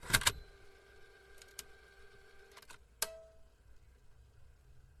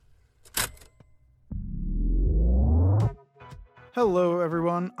Hello,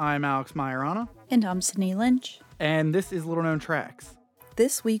 everyone. I'm Alex Majorana, And I'm Sydney Lynch. and this is Little Known Tracks.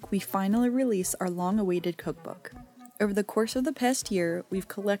 This week, we finally release our long-awaited cookbook. Over the course of the past year, we've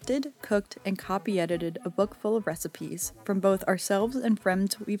collected, cooked, and copy-edited a book full of recipes from both ourselves and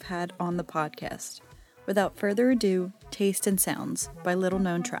friends we've had on the podcast. Without further ado, Taste and Sounds by Little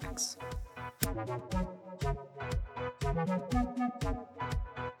Known Tracks.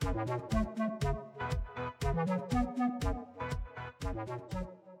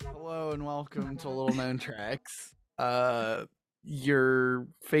 Hello, and welcome to Little Known Tracks, your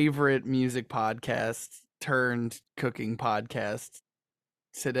favorite music podcast turned cooking podcast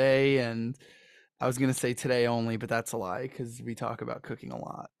today. And I was going to say today only, but that's a lie because we talk about cooking a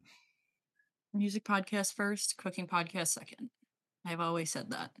lot. Music podcast first, cooking podcast second. I've always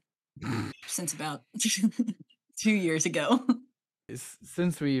said that since about 2 years ago.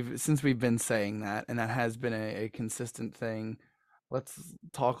 Since we've been saying that, and that has been a consistent thing, let's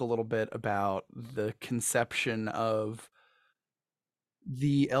talk a little bit about the conception of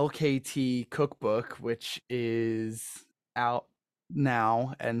the LKT cookbook, which is out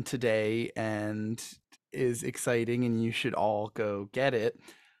now and today and is exciting, and you should all go get it.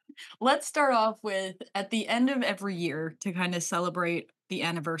 Let's start off with, at the end of every year, to kind of celebrate the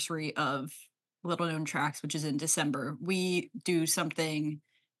anniversary of Little Known Tracks, which is in December, we do something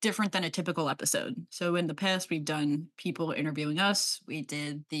different than a typical episode. So in the past, we've done people interviewing us. We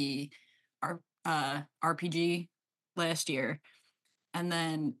did the RPG last year. And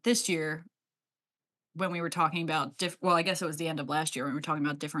then this year, when we were talking about well, I guess it was the end of last year when we were talking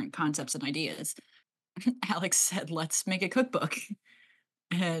about different concepts and ideas, Alex said, let's make a cookbook.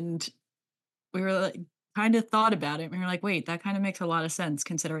 And we were like, kind of thought about it. And we were like, wait, that kind of makes a lot of sense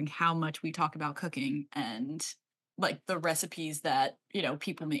considering how much we talk about cooking and like the recipes that,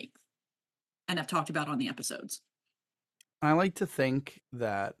 people make and have talked about on the episodes. I like to think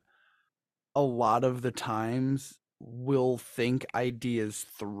that a lot of the times we'll think ideas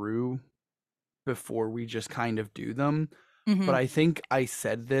through before we just kind of do them. Mm-hmm. But I think I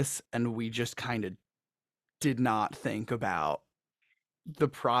said this and we just kind of did not think about the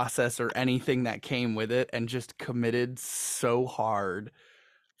process or anything that came with it and just committed so hard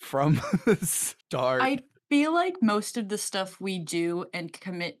from the start. I feel like most of the stuff we do and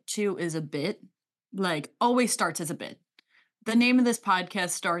commit to is a bit, like always starts as a bit. The name of this podcast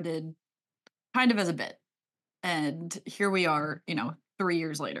started kind of as a bit. And here we are, 3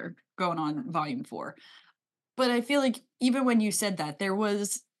 years later, going on volume 4. But I feel like even when you said that, there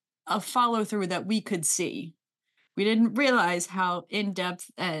was a follow through that we could see. We didn't realize how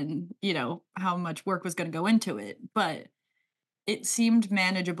in-depth and, how much work was going to go into it, but it seemed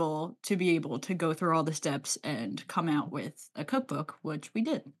manageable to be able to go through all the steps and come out with a cookbook, which we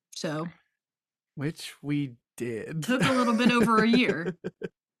did. So, which we did. Took a little bit over a year,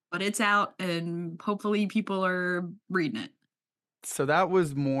 but it's out and hopefully people are reading it. So that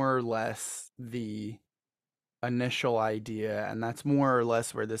was more or less the initial idea, and that's more or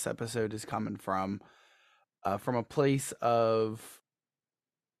less where this episode is coming from a place of,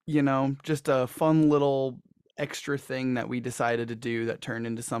 just a fun little extra thing that we decided to do that turned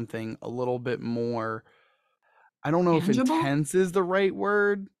into something a little bit more, I don't know Tangible? if intense is the right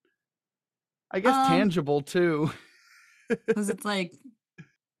word. I guess tangible too. Because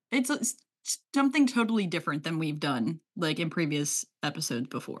it's something totally different than we've done like in previous episodes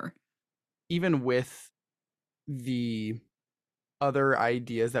before. Even with the other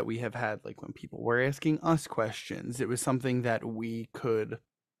ideas that we have had, like when people were asking us questions, it was something that we could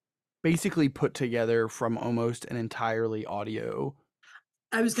basically put together from almost an entirely audio.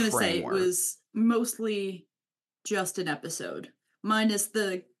 I was going to say it framework. was mostly just an episode, minus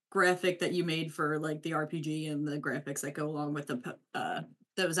the graphic that you made for like the RPG and the graphics that go along with the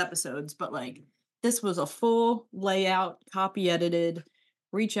those episodes. But like this was a full layout, copy edited,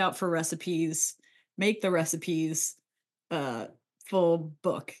 reach out for recipes, make the recipes, full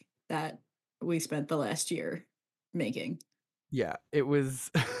book that we spent the last year making. Yeah, it was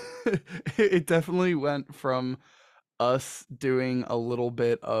it definitely went from us doing a little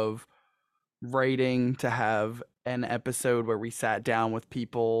bit of writing to have an episode where we sat down with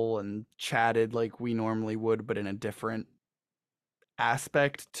people and chatted like we normally would, but in a different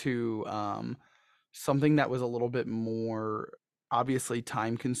aspect, to something that was a little bit more obviously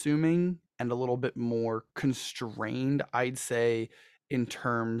time consuming and a little bit more constrained, I'd say, in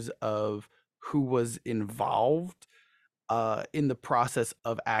terms of who was involved in the process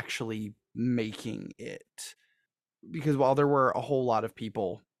of actually making it. Because while there were a whole lot of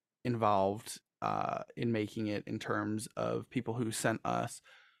people involved in making it, in terms of people who sent us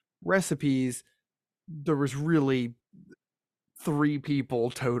recipes, there was really 3 people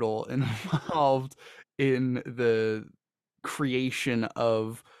total involved in the creation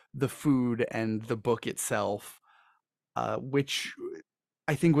of the food and the book itself, which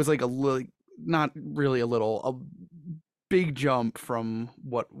I think was like a little, not really a little, a big jump from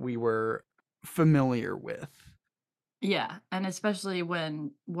what we were familiar with. Yeah, and especially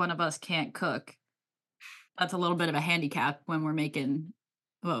when one of us can't cook, that's a little bit of a handicap when we're making,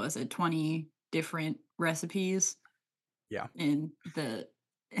 what was it, 20 different recipes Yeah. in the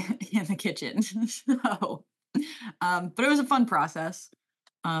in the kitchen. So, but it was a fun process.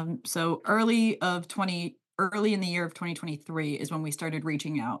 So early in the year of 2023 is when we started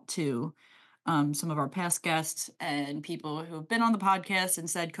reaching out to some of our past guests and people who have been on the podcast and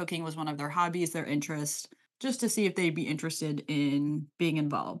said cooking was one of their hobbies, their interest, just to see if they'd be interested in being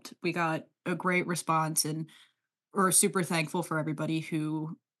involved. We got a great response, and we're super thankful for everybody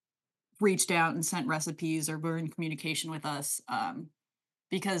who reached out and sent recipes or were in communication with us.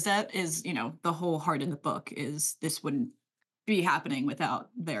 Because that is, the whole heart of the book is this wouldn't be happening without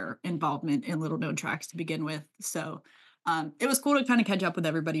their involvement in Little Known Tracks to begin with. So it was cool to kind of catch up with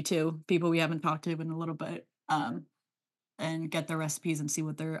everybody too, people we haven't talked to in a little bit, and get their recipes and see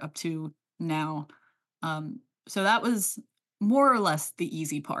what they're up to now. So that was more or less the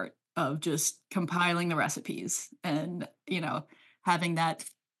easy part of just compiling the recipes and, having that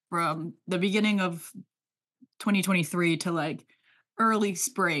from the beginning of 2023 to like early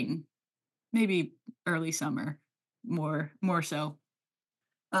spring, maybe early summer, more so.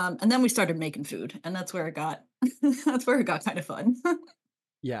 And then we started making food, and that's where it got that's where it got kind of fun.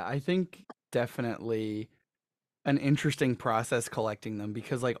 Yeah, I think definitely an interesting process collecting them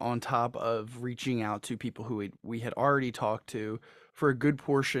because like on top of reaching out to people who we had already talked to for a good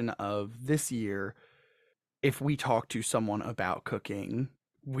portion of this year, if we talked to someone about cooking,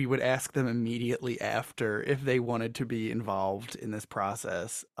 we would ask them immediately after if they wanted to be involved in this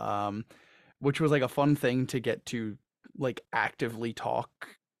process, which was like a fun thing to get to like actively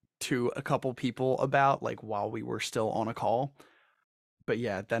talk to a couple people about like while we were still on a call. But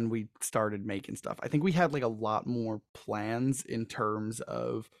yeah, then we started making stuff. I think we had like a lot more plans in terms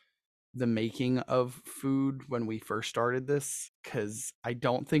of the making of food when we first started this because I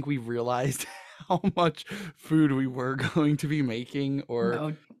don't think we realized how much food we were going to be making or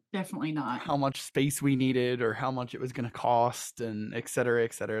No, definitely not. how much space we needed or how much it was going to cost and et cetera,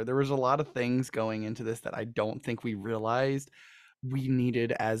 et cetera. There was a lot of things going into this that I don't think we realized we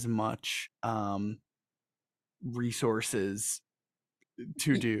needed as much resources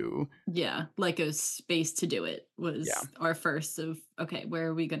to Y- do. Yeah, like a space to do it Yeah. was our first of, okay, where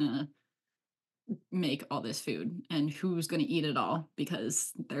are we gonna make all this food and who's gonna eat it all?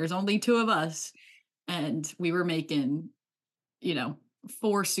 Because there's only two of us, and we were making, you know,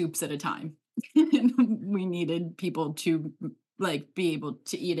 four soups at a time. And we needed people to like be able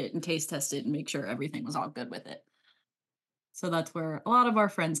to eat it and taste test it and make sure everything was all good with it. So that's where a lot of our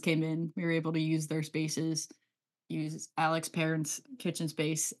friends came in. We were able to use their spaces, use Alex's parents' kitchen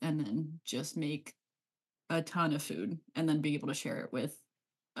space, and then just make a ton of food and then be able to share it with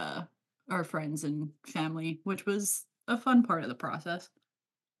uh, our friends and family, which was a fun part of the process.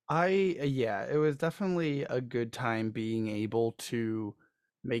 Yeah, it was definitely a good time being able to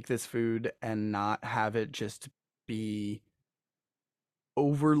make this food and not have it just be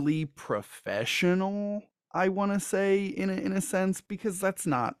overly professional, I want to say in a sense because that's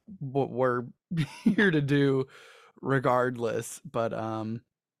not what we're No, here to do regardless, but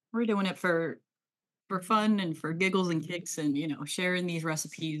we're doing it for fun and for giggles and kicks and sharing these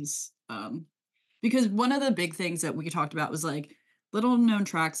recipes, because one of the big things that we talked about was like Little Known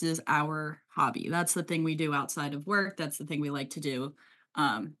Tracks is our hobby. That's the thing we do outside of work. That's the thing we like to do.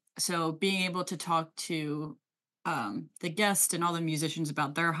 So being able to talk to the guests and all the musicians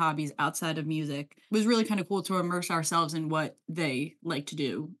about their hobbies outside of music was really kind of cool to immerse ourselves in what they like to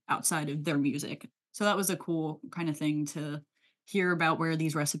do outside of their music. So that was a cool kind of thing to hear about where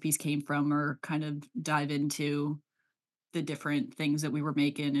these recipes came from or kind of dive into the different things that we were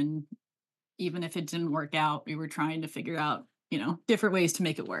making. And even if it didn't work out, we were trying to figure out, different ways to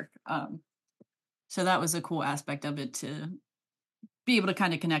make it work. So that was a cool aspect of it, to be able to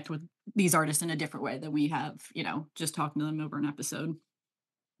kind of connect with these artists in a different way than we have, just talking to them over an episode.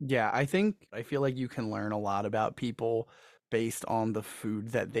 yeah, I feel like you can learn a lot about people based on the food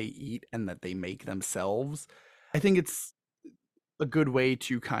that they eat and that they make themselves. I think it's a good way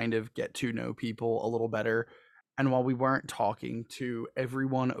to kind of get to know people a little better. And while we weren't talking to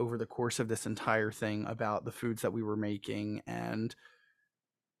everyone over the course of this entire thing about the foods that we were making and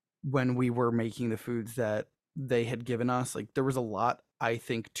when we were making the foods that they had given us, like there was a lot I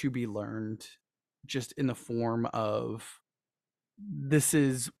think to be learned just in the form of this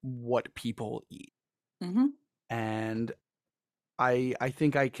is what people eat. Mhm. And I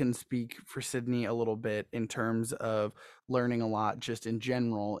think I can speak for Sydney a little bit in terms of learning a lot just in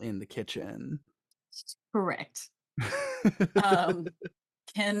general in the kitchen. Correct. Um,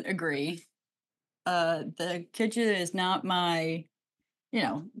 can agree. The kitchen is not my,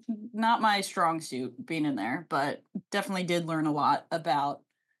 not my strong suit being in there, but definitely did learn a lot about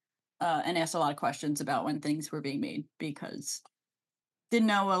and asked a lot of questions about when things were being made because didn't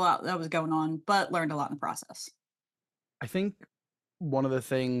know a lot that was going on, but learned a lot in the process. I think one of the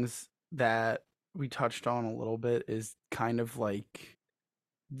things that we touched on a little bit is kind of like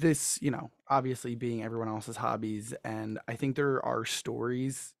this, obviously being everyone else's hobbies. And I think there are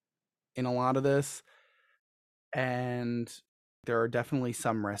stories in a lot of this. And there are definitely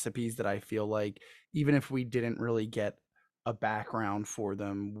some recipes that I feel like, even if we didn't really get a background for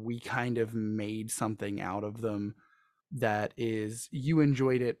them, we kind of made something out of them that is, you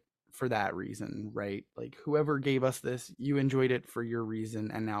enjoyed it for that reason, right? Like whoever gave us this, you enjoyed it for your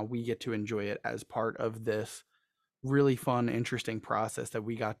reason, and now we get to enjoy it as part of this really fun, interesting process that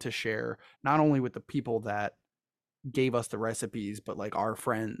we got to share not only with the people that gave us the recipes, but like our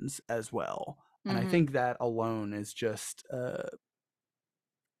friends as well. And I Hmm. think that alone is just a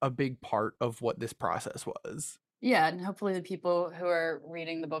big part of what this process was. Yeah, and hopefully the people who are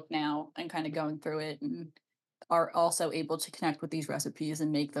reading the book now and kind of going through it and are also able to connect with these recipes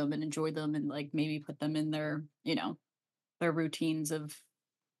and make them and enjoy them and like maybe put them in their, their routines of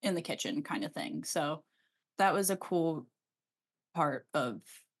in the kitchen kind of thing. So that was a cool part of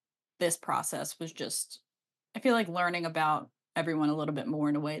this process was just I feel like learning about everyone a little bit more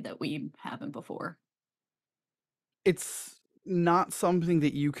in a way that we haven't before. It's not something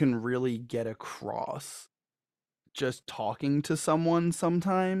that you can really get across just talking to someone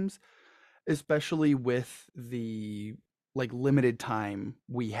sometimes, especially with the like limited time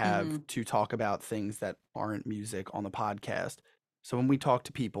we have Mhm. to talk about things that aren't music on the podcast. So when we talk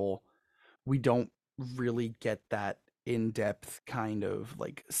to people, we don't really get that in-depth kind of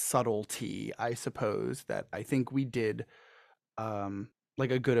like subtlety, I suppose, that I think we did like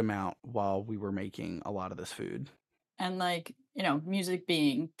a good amount while we were making a lot of this food. And like, music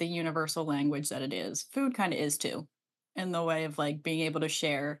being the universal language that it is, food kind of is too, in the way of like being able to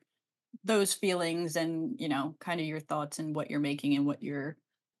share those feelings and, kind of your thoughts and what you're making and what you're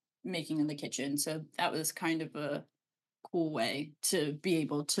making in the kitchen. So that was kind of a cool way to be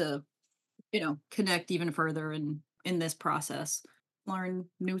able to, connect even further in this process, learn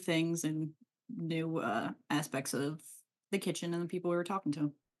new things and new aspects of the kitchen and the people we were talking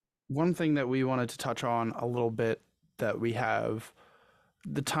to. One thing that we wanted to touch on a little bit that we have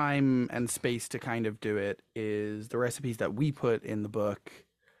the time and space to kind of do it is the recipes that we put in the book.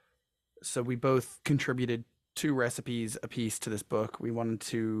 So we both contributed 2 recipes a piece to this book. We wanted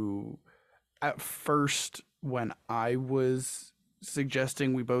to, at first, when I was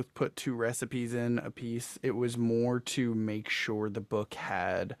suggesting we both put 2 recipes in a piece, it was more to make sure the book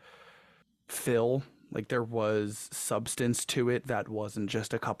had fill, like there was substance to it that wasn't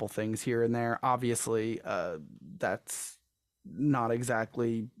just a couple things here and there. Obviously, that's not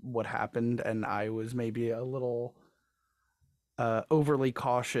exactly what happened, and I was maybe a little overly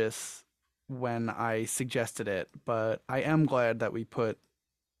cautious when I suggested it, but I am glad that we put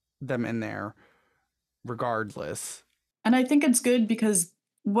them in there regardless. And I think it's good because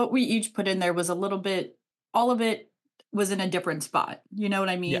what we each put in there was a little bit all of it was in a different spot. You know what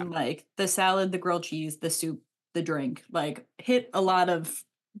I Yeah. mean? Like the salad, the grilled cheese, the soup, the drink, like hit a lot of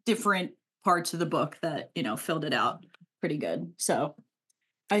different parts of the book that, filled it out pretty good. So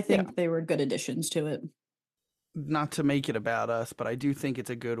I Yeah. think they were good additions to it. Not to make it about us, but I do think it's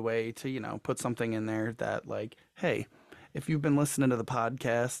a good way to, put something in there that, like, hey, if you've been listening to the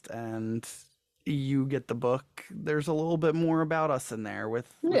podcast and you get the book, there's a little bit more about us in there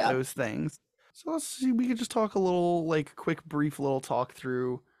with Yeah. those things. So let's see, we could just talk a little, like, quick, brief little talk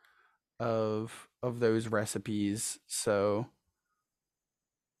through of those recipes. So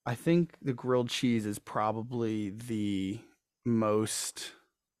I think the grilled cheese is probably the most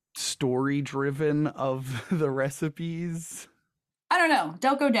story driven of the recipes. I don't know.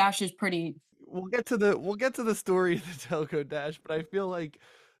 Delco Dash is pretty. We'll get to the story of the Delco Dash, but I feel like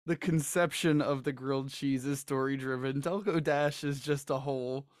the conception of the grilled cheese is story driven. Delco Dash is just a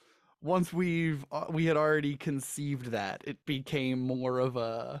whole. Once we had already conceived that, it became more of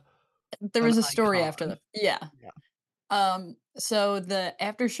a There an was a story after icon. the. Yeah. Yeah. So the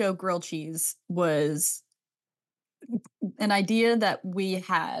after show grilled cheese was an idea that we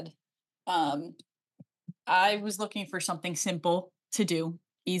had. Um, I was looking for something simple to do.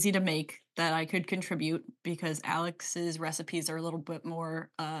 easy to make that I could contribute because Alex's recipes are a little bit more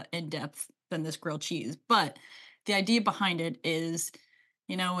in depth than this grilled cheese. But the idea behind it is,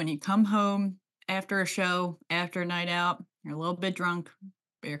 when you come home after a show, after a night out, you're a little bit drunk,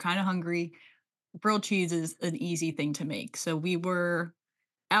 but you're kind of hungry. Grilled cheese is an easy thing to make. So we were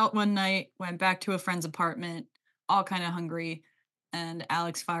out one night, went back to a friend's apartment, all kind of hungry, and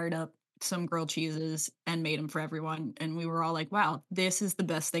Alex fired up some grilled cheeses and made them for everyone. And we were all like, wow, this is the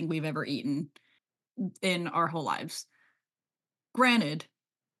best thing we've ever eaten in our whole lives. Granted,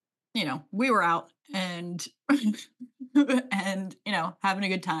 we were out and and having a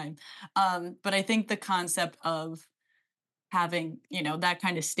good time. But I think the concept of having, that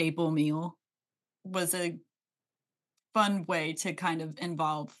kind of staple meal was a fun way to kind of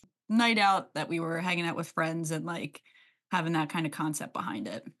involve night out that we were hanging out with friends and like having that kind of concept behind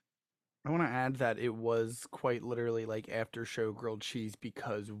it. I want to add that it was quite literally like after show grilled cheese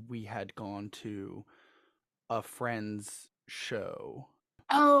because we had gone to a friend's show.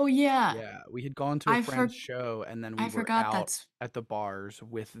 Oh yeah. Yeah, we had gone to a I friend's for show and then we I were forgot out that's at the bars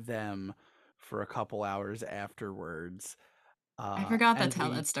with them for a couple hours afterwards. I forgot And that's how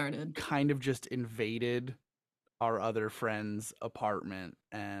we that started. kind of just invaded our other friend's apartment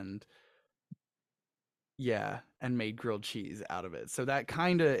and yeah, and made grilled cheese out of it. So that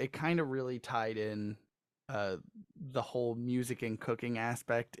kind of really tied in uh the whole music and cooking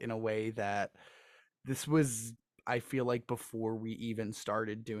aspect in a way that this was, I feel like, before we even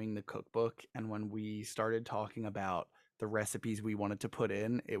started doing the cookbook, and when we started talking about the recipes we wanted to put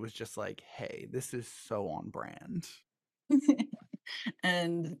in, it was just like, hey, this is so on brand.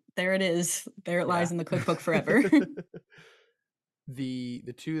 And there it is. There it Yeah. lies in the cookbook forever. The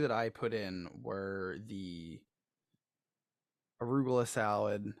two that I put in were the arugula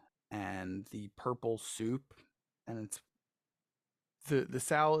salad and the purple soup, and it's the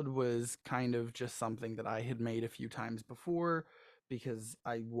salad was kind of just something that I had made a few times before because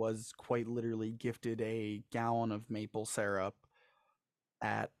I was quite literally gifted a gallon of maple syrup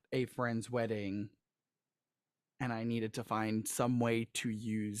at a friend's wedding and I needed to find some way to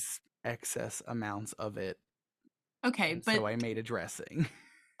use excess amounts of it. Okay, And so but I made a dressing.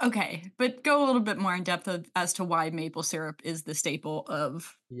 go a little bit more in depth as to why maple syrup is the staple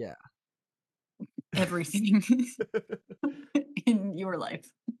of Yeah. everything in your life.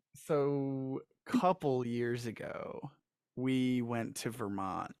 So, couple years ago, we went to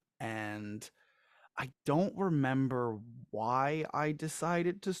Vermont and I don't remember why I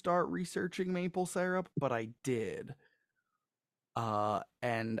decided to start researching maple syrup, but I did.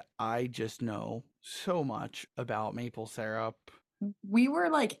 And I just know so much about maple syrup. We were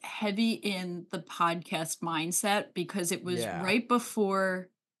like heavy in the podcast mindset because it was Yeah. right before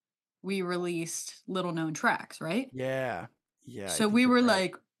we released little known tracks, right? Yeah. Yeah, I So think we you're were right.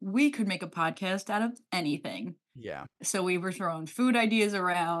 like, we could make a podcast out of anything. Yeah. So we were throwing food ideas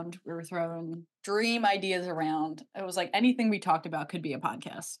around, we were throwing dream ideas around. It was like anything we talked about could be a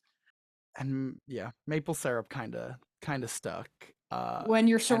podcast. And yeah, maple syrup kind of stuck. When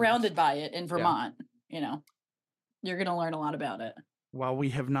you're And surrounded by it in yeah, Vermont, you're going to learn a lot about it. while we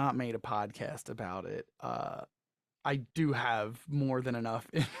have not made a podcast about it, I do have more than enough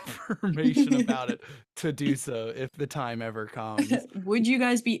information about it to do so if the time ever comes. Would you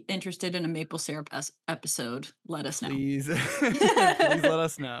guys be interested in a maple syrup episode? Let us know. Please, please let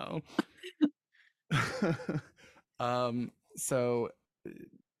us know. So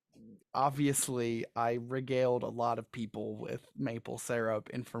obviously, I regaled a lot of people with maple syrup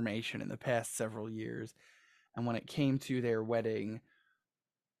information in the past several years, and when it came to their wedding,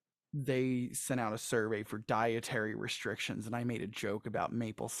 they sent out a survey for dietary restrictions, and I made a joke about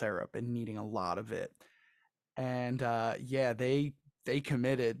maple syrup and needing a lot of it. And yeah, they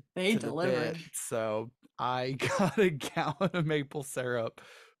committed They to the bit. delivered. So I got a gallon of maple syrup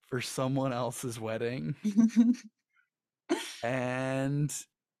for someone else's wedding. And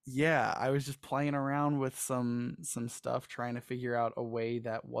yeah, I was just playing around with some stuff trying to figure out a way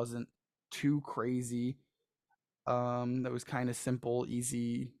that wasn't too crazy. That was kind of simple,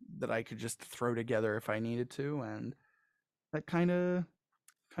 easy that I could just throw together if I needed to, and that kind of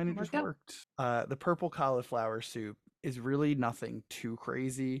just Worked out. worked. The purple cauliflower soup is really nothing too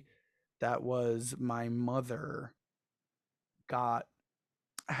crazy. That was my mother got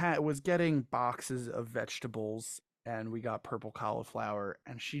was getting boxes of vegetables and we got purple cauliflower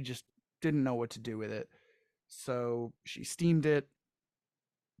and she just didn't know what to do with it. So she steamed it,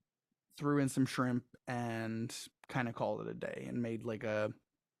 threw in some shrimp and kind of called it a day and made like a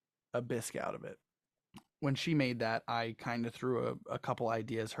bisque out of it. When she made that, I kind of threw a couple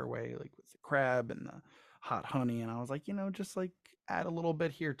ideas her way, like with the crab and the hot honey, and I was like, just like add a little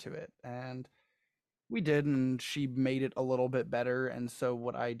bit here to it. And we did, and she made it a little bit better. And so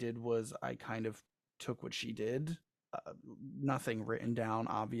what I did was I kind of took what she did, nothing written down,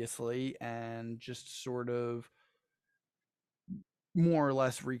 obviously, and just sort of more or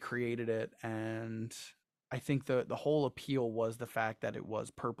less recreated it. And I think the whole appeal was the fact that it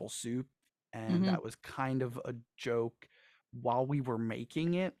was purple soup, and Hmm. that was kind of a joke while we were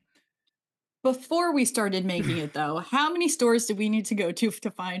making it. Before we started making it, though, how many stores did we need to go to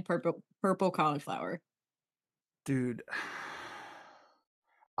find purple cauliflower? Dude,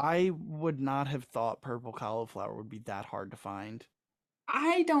 I would not have thought purple cauliflower would be that hard to find.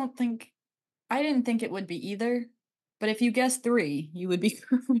 I don't think I didn't think it would be either. But if you guessed three, you would be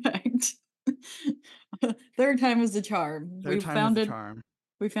correct. Third time was the charm. Third time is the charm.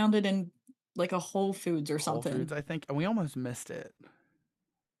 We found it in like a Whole Foods or Whole Foods, something. I think, and we almost missed it.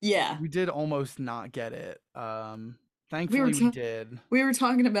 Yeah. We did almost not get it. We were Thankfully we ta- did. we were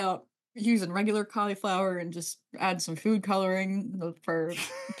talking about using regular cauliflower and just add some food coloring for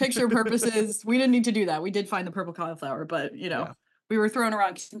picture purposes. We didn't need to do that. We did find the purple cauliflower, but Yeah. we were throwing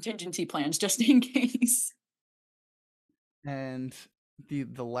around contingency plans just in case. And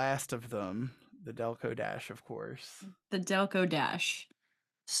the last of them, the Delco Dash, of course. The Delco Dash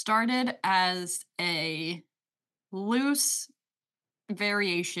started as a loose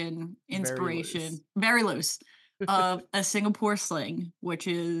variation, Very loose. inspiration, very loose, of a Singapore sling, which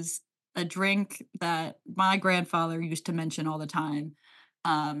is a drink that my grandfather used to mention all the time.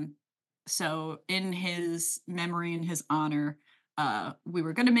 Um, so in his memory and his honor, we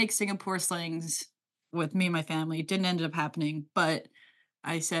were going to make Singapore slings with me and my family. It didn't end up happening, but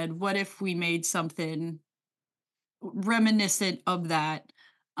I said, what if we made something reminiscent of that?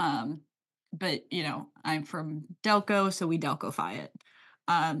 Um, but I'm from Delco, so we Delcofy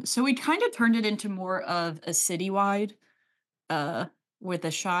it. So we kind of turned it into more of a citywide, uh, with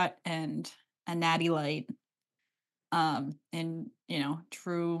a shot and a natty light, in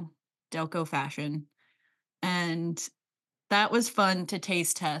true Delco fashion, and that was fun to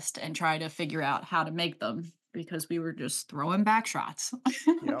taste test and try to figure out how to make them because we were just throwing back shots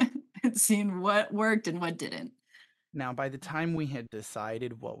Yep. and seeing what worked and what didn't. Now, by the time we had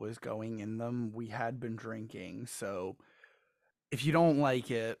decided what was going in them, we had been drinking. So if you don't like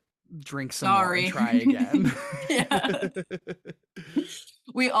it, drink some more and Sorry. try again. Yeah.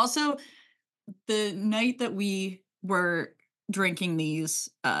 We also the night that we were drinking these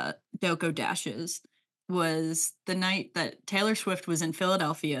Delco dashes was the night that Taylor Swift was in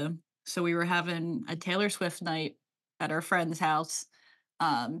Philadelphia. So we were having a Taylor Swift night at our friend's house,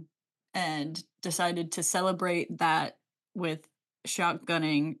 um, and decided to celebrate that with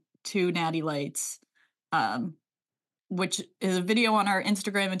shotgunning two natty lights, um, which is a video on our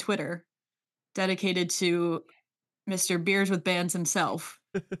Instagram and Twitter dedicated to Mr. Beers with Bands himself.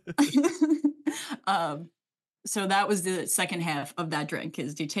 um, so that was the second half of that drink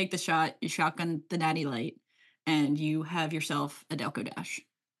is you take the shot, you shotgun the natty light, and you have yourself a Delco Dash.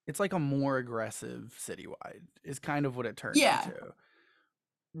 It's like a more aggressive citywide is kind of what it turned Yeah. into.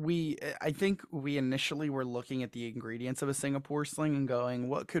 I think we initially were looking at the ingredients of a Singapore sling and going,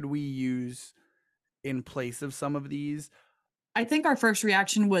 what could we use in place of some of these? I think our first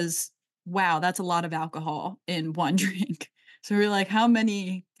reaction was, wow, that's a lot of alcohol in one drink. So we were like, how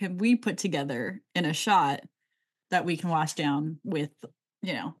many can we put together in a shot that we can wash down with,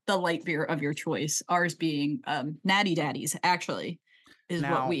 the light beer of your choice? Ours being Natty Daddies, actually, is what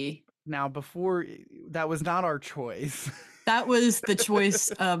Now, we now before that was not our choice. that was the choice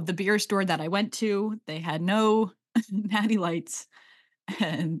of the beer store that I went to. They had no Natty Lights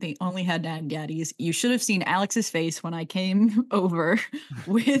and they only had Natty Daddies. You should have seen Alex's face when I came over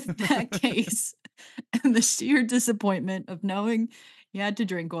with that case. And the sheer disappointment of knowing he had to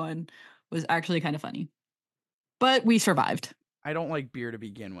drink one was actually kind of funny. But we survived. I don't like beer to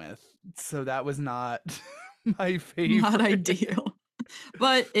begin with, so that was not my Not favorite. ideal.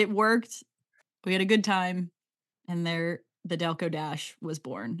 But it worked. We had a good time. And there the Delco Dash was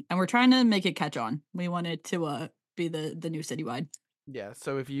born. And we're trying to make it catch on. We want it to be the new citywide. Yeah,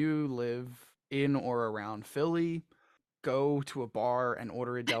 so if you live in or around Philly, go to a bar and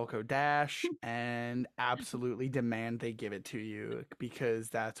order a Delco Dash and absolutely demand they give it to you because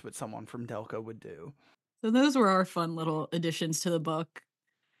that's what someone from Delco would do. So those were our fun little additions to the book.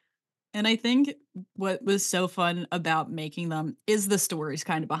 And I think what was so fun about making them is the stories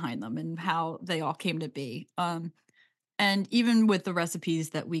kind of behind them and how they all came to be. And even with the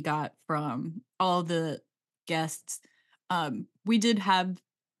recipes that we got from all the guests, we did have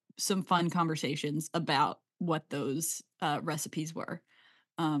some fun conversations about what those recipes were.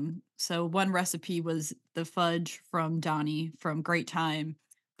 So one recipe was the fudge from Donnie from Great Time,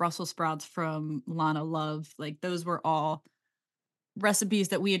 Brussels sprouts from Lana Love. Like those were all recipes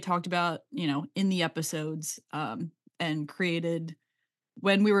that we had talked about, in the episodes, and created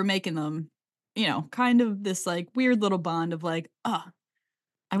when we were making them, kind of this like weird little bond of like, I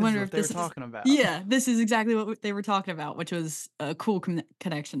This is wonder what if they were this is, talking about. yeah, this is exactly what they were talking about, which was a cool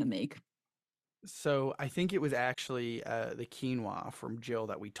connection to make. So I think it was actually the quinoa from Jill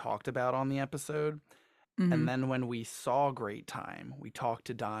that we talked about on the episode. And Hmm. then when we saw Great Time, we talked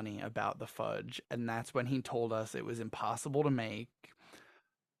to Donnie about the fudge, and that's when he told us it was impossible to make,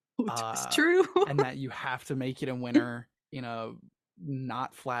 Which was uh, true. and that you have to make it in winter in a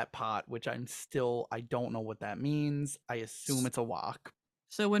not flat pot, which I don't know what that means. I assume it's a wok.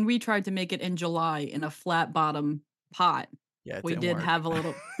 So when we tried to make it in July in a flat bottom pot, Yeah, it we didn't did work. have a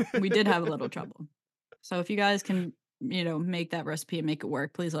little we did have a little trouble. So if you guys can, make that recipe and make it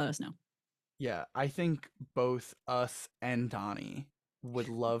work, please let us know. Yeah, I think both us and Donnie would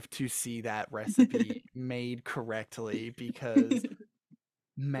love to see that recipe made correctly because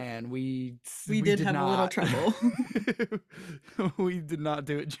man, We we did did have a little not trouble. we did not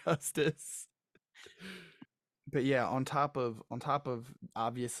do it justice. But yeah, on top of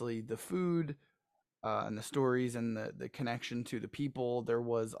obviously the food and the stories and the connection to the people, there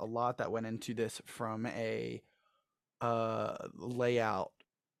was a lot that went into this from a layout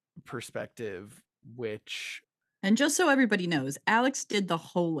perspective, which And just so everybody knows, Alex did the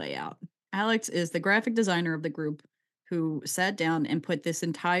whole layout. Alex is the graphic designer of the group who sat down and put this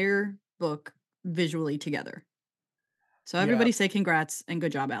entire book visually together. So yeah, everybody say congrats and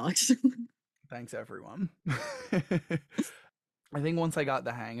good job, Alex. thanks everyone. I think once I got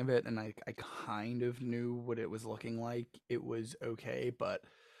the hang of it and I kind of knew what it was looking like, it was okay. But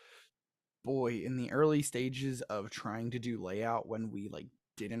boy, in the early stages of trying to do layout when we like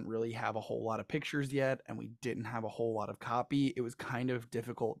didn't really have a whole lot of pictures yet and we didn't have a whole lot of copy, it was kind of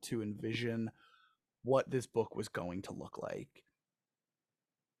difficult to envision what this book was going to look like.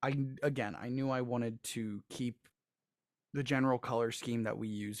 I knew I wanted to keep the general color scheme that we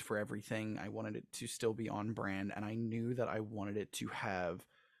use for everything. I wanted it to still be on brand, and I knew that I wanted it to have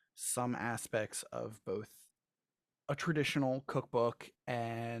some aspects of both a traditional cookbook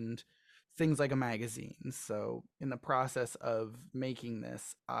and things like a magazine. So, in the process of making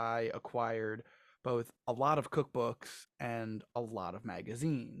this, I acquired both a lot of cookbooks and a lot of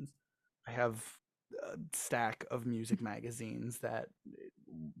magazines. I have a stack of music magazines that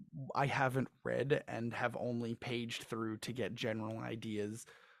I haven't read and have only paged through to get general ideas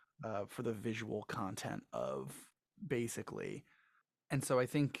for the visual content of basically. And so I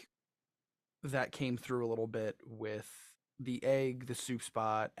think that came through a little bit with the egg, the soup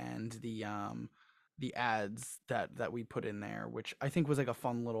spot, and the ads that we put in there, which I think was like a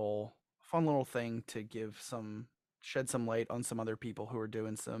fun little thing to give some shed some light on some other people who are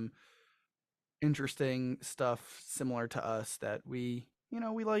doing some interesting stuff similar to us that we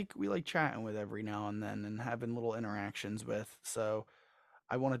like chatting with every now and then and having little interactions with. So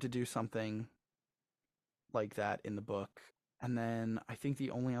I wanted to do something like that in the book. And then I think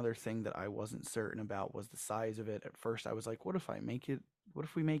the only other thing that I wasn't certain about was the size of it. At first I was like, what if we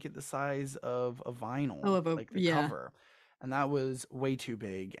make it the size of a Oh, vinyl, like the yeah, cover? And that was way too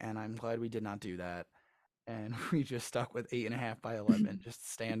big, and I'm glad we did not do that. And we just stuck with 8.5 by 11,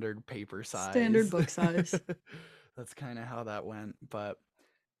 just standard paper standard size. book size. That's kind of how that went. But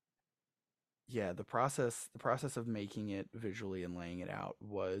yeah, the process of making it visually and laying it out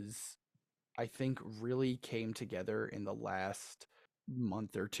was, I think, really came together in the last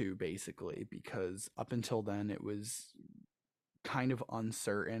month or two, basically, because up until then it was kind of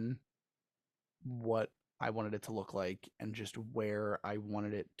uncertain what I wanted it to look like and just where I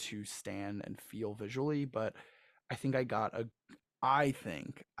wanted it to stand and feel visually. But I think I got a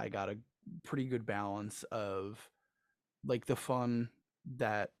pretty good balance of like the fun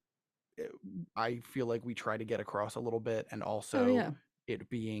that eh, I feel like we try to get across a little bit, and Oh, also yeah. it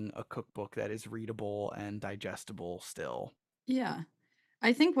being a cookbook that is readable and digestible still. Yeah.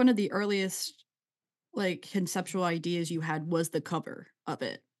 I think one of the earliest like conceptual ideas you had was the cover of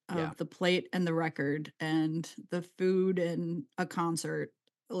it, Yeah. of the plate and the record and the food and a concert,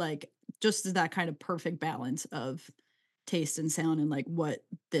 like just that kind of perfect balance of taste and sound and like what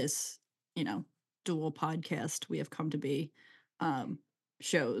this, you know, dual podcast we have come to be um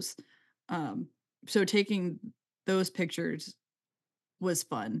shows. Um so taking those pictures was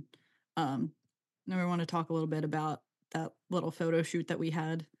fun. Um Now we want to talk a little bit about that little photo shoot that we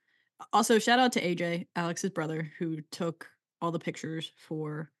had. Also, shout out to AJ, Alex's brother, who took all the pictures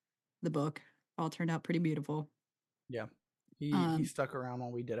for the book. All turned out pretty beautiful. Yeah. He Um, stuck around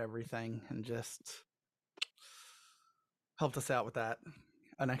while we did everything and just helped us out with that.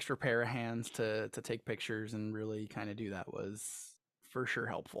 An extra pair of hands to take pictures and really kind of do that was for sure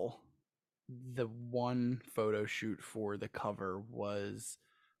helpful. The one photo shoot for the cover was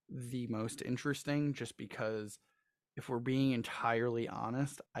the most interesting just because if we're being entirely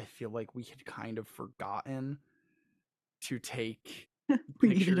honest, I feel like we had kind of forgotten to take we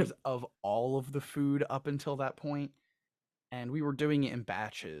needed a pictures of all of the food up until that point, and we were doing it in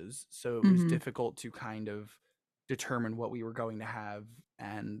batches, so it was mhm. difficult to kind of determine what we were going to have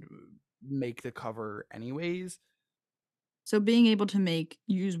and make the cover anyways. So being able to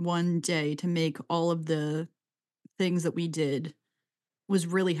use one day to make all of the things that we did was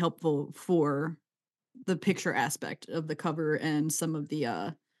really helpful for the picture aspect of the cover and some of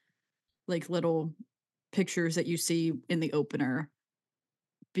the, like, little pictures that you see in the opener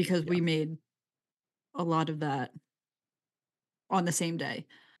because Yeah, we made a lot of that on the same day.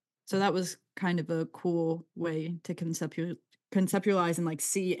 So that was kind of a cool way to conceptualize and, like,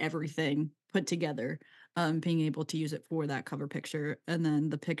 see everything put together, being able to use it for that cover picture, and then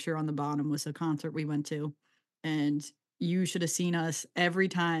the picture on the bottom was a concert we went to, and you should have seen us every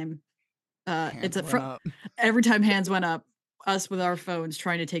time, it's hands a went fr up. every time hands went up, us with our phones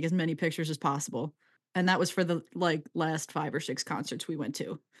trying to take as many pictures as possible, and that was for the, like, last 5 or 6 concerts we went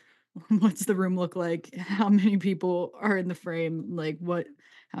to. What's the room look like? How many people are in the frame? Like,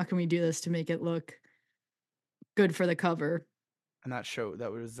 how can we do this to make it look good for the cover? And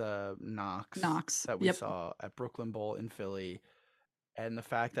that was Knox Knox. that we Yep. saw at Brooklyn Bowl in Philly, and the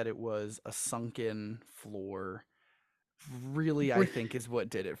fact that it was a sunken floor really I Re- think is what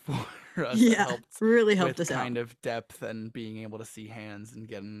did it for us. It Yeah, helped really helped with us out. kind of depth and being able to see hands and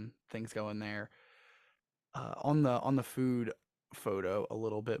getting things going there. On the food photo a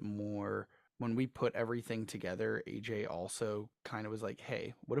little bit more, when we put everything together, AJ also kind of was like,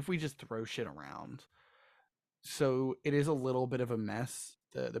 "Hey, what if we just throw shit around?" So it is a little bit of a mess,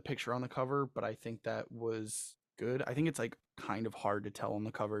 the picture on the cover, but I think that was good. I think it's like kind of hard to tell on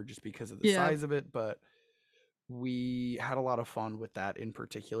the cover just because of the Yeah. size of it, but we had a lot of fun with that in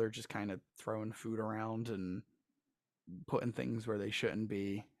particular, just kind of throwing food around and putting things where they shouldn't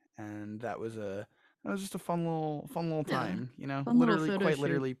be. And that was just a fun little Yeah. time, you know, Fun little literally photo quite shoot.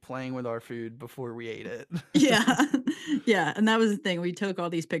 literally playing with our food before we ate it. Yeah. Yeah, and that was the thing, we took all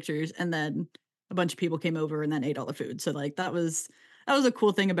these pictures, and then a bunch of people came over and then ate all the food, so, like, that was a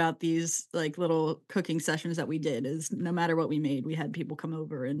cool thing about these, like, little cooking sessions that we did is no matter what we made, we had people come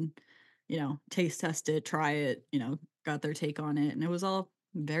over and, taste test it, try it, got their take on it, and it was all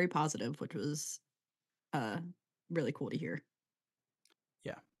very positive, which was, uh, really cool to hear.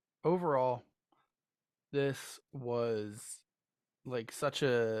 Yeah. Overall, this was like such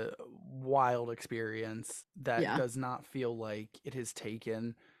a wild experience that Yeah. does not feel like it has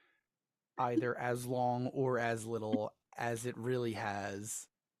taken either as long or as little as it really has.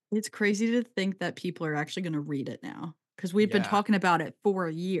 It's crazy to think that people are actually gonna read it now because 'cause we've been Yeah. talking about it for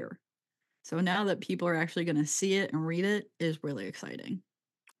a year. So now that people are actually gonna see it and read it is really exciting.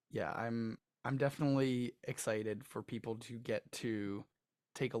 Yeah, I'm definitely excited for people to get to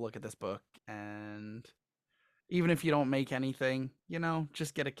take a look at this book, and even if you don't make anything, you know,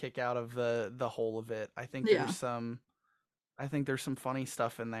 just get a kick out of the whole of it. Yeah. I think there's some funny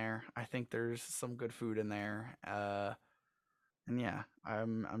stuff in there. I think there's some good food in there. And yeah,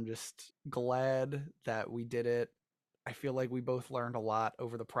 I'm just glad that we did it. I feel like we both learned a lot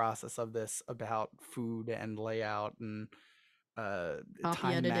over the process of this about food and layout and uh,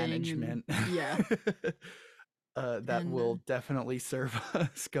 Copy time editing and management. yeah. That And, will definitely serve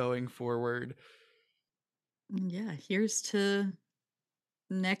us going forward. yeah, here's to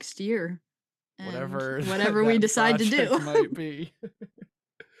next year and Whatever whatever we that decide to project do. might be.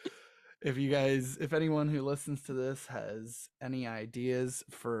 If anyone who listens to this has any ideas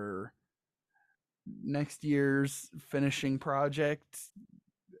for next year's finishing project,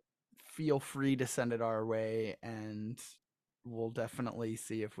 feel free to send it our way and we'll definitely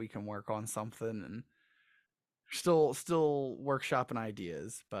see if we can work on something and still workshopping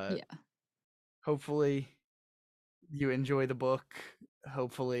ideas, but Yeah. hopefully you enjoy the book.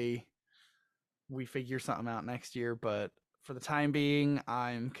 Hopefully we figure something out next year, but for the time being,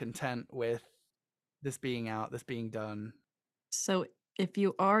 I'm content with this being out, this being done. So if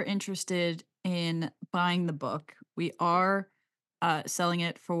you are interested in buying the book, we are, selling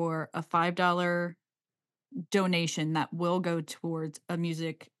it for a $5 donation that will go towards a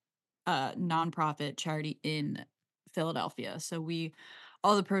music nonprofit charity in Philadelphia. So we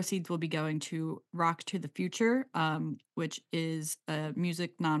all the proceeds will be going to Rock to the Future, which is a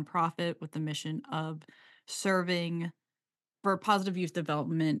music nonprofit with the mission of serving for positive youth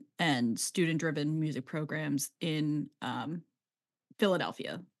development and student-driven music programs in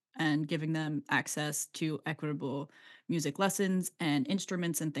Philadelphia, and giving them access to equitable music lessons and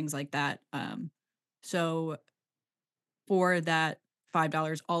instruments and things like that. So for that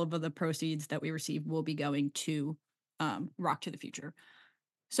 $5, all of the proceeds that we receive will be going to Rock to the Future.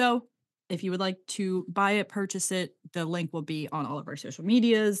 So if you would like to buy it, purchase it, the link will be on all of our social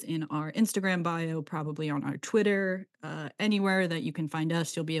medias, in our Instagram bio, probably on our Twitter, anywhere that you can find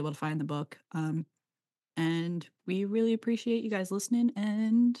us, you'll be able to find the book. And we really appreciate you guys listening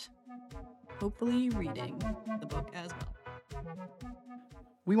and hopefully reading the book as well.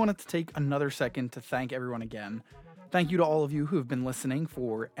 We wanted to take another second to thank everyone again. Thank you to all of you who have been listening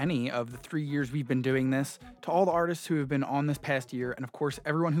for any of the 3 years we've been doing this, to all the artists who have been on this past year, and of course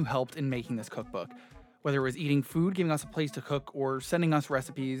everyone who helped in making this cookbook. Whether it was eating food, giving us a place to cook, or sending us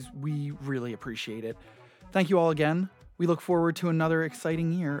recipes, we really appreciate it. Thank you all again. We look forward to another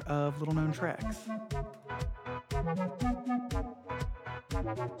exciting year of Little Known Tracks.